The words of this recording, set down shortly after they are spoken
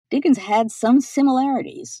Dickens had some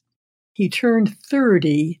similarities. He turned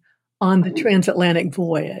 30 on the transatlantic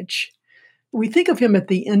voyage. We think of him at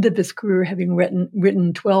the end of his career having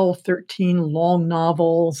written 12, 13 long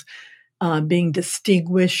novels, being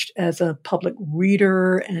distinguished as a public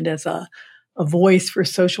reader and as a voice for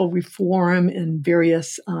social reform in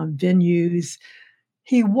various venues.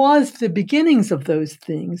 He was the beginnings of those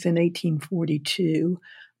things in 1842,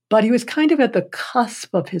 but he was kind of at the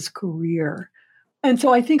cusp of his career. And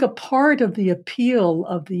so I think a part of the appeal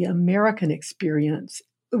of the American experience,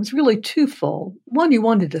 it was really twofold. One, he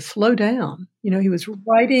wanted to slow down. He was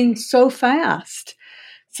writing so fast.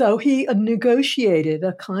 So he negotiated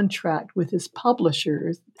a contract with his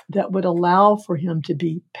publishers that would allow for him to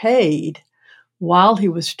be paid while he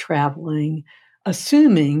was traveling,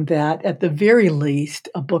 assuming that at the very least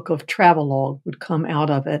a book of travelogue would come out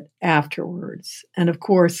of it afterwards. And of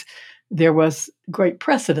course, there was great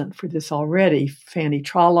precedent for this already. Fanny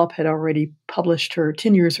Trollope had already published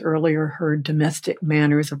 10 years earlier, her Domestic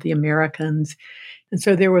Manners of the Americans. And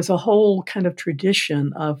so there was a whole kind of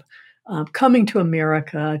tradition of coming to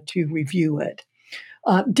America to review it.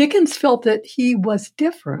 Dickens felt that he was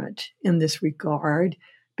different in this regard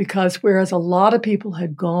because whereas a lot of people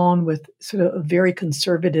had gone with sort of a very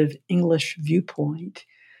conservative English viewpoint,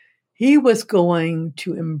 he was going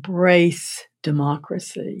to embrace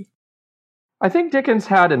democracy. I think Dickens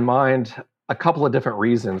had in mind a couple of different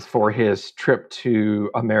reasons for his trip to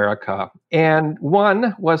America. And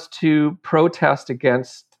one was to protest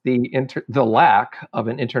against the lack of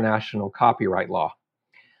an international copyright law.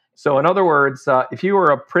 So in other words, if you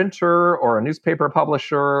were a printer or a newspaper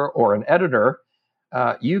publisher or an editor,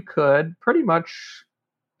 you could pretty much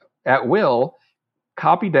at will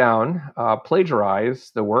copy down,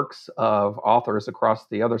 plagiarize the works of authors across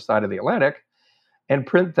the other side of the Atlantic and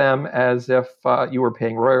print them as if you were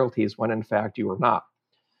paying royalties when in fact you were not.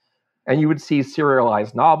 And you would see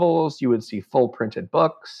serialized novels, you would see full printed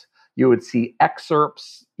books, you would see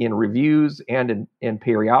excerpts in reviews and in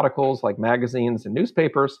periodicals like magazines and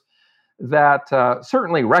newspapers that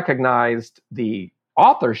certainly recognized the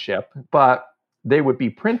authorship, but they would be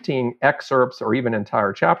printing excerpts or even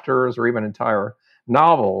entire chapters or even entire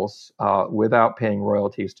novels without paying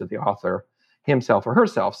royalties to the author himself or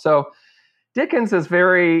herself. So Dickens is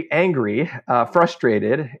very angry,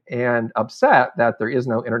 frustrated, and upset that there is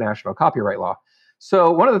no international copyright law.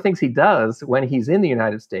 So one of the things he does when he's in the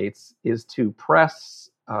United States is to press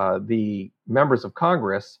the members of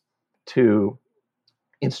Congress to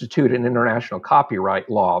institute an international copyright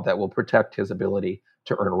law that will protect his ability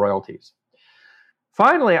to earn royalties.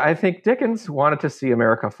 Finally, I think Dickens wanted to see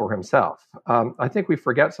America for himself. I think we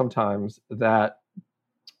forget sometimes that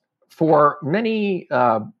for many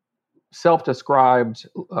self-described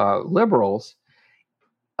liberals,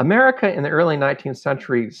 America in the early 19th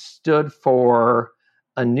century stood for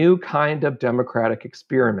a new kind of democratic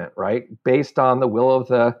experiment, right? Based on the will of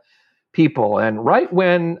the people. And right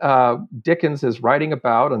when Dickens is writing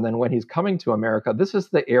about, and then when he's coming to America, this is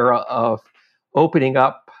the era of opening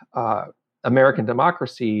up American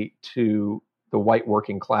democracy to the white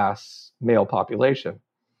working class male population.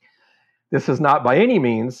 This is not by any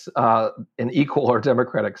means an equal or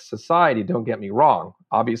democratic society, don't get me wrong.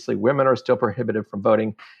 Obviously, women are still prohibited from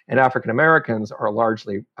voting, and African Americans are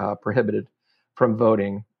largely prohibited from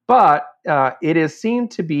voting. But it is seen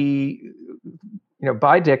to be,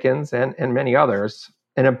 by Dickens and many others,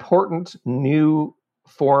 an important new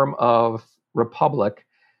form of republic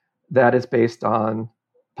that is based on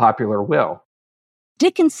popular will.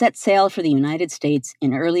 Dickens set sail for the United States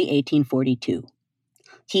in early 1842.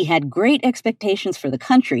 He had great expectations for the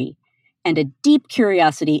country and a deep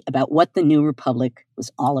curiosity about what the new republic was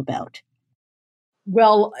all about.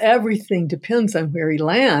 Well, everything depends on where he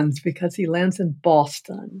lands because he lands in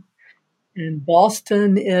Boston. And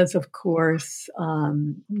Boston is, of course,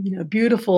 beautiful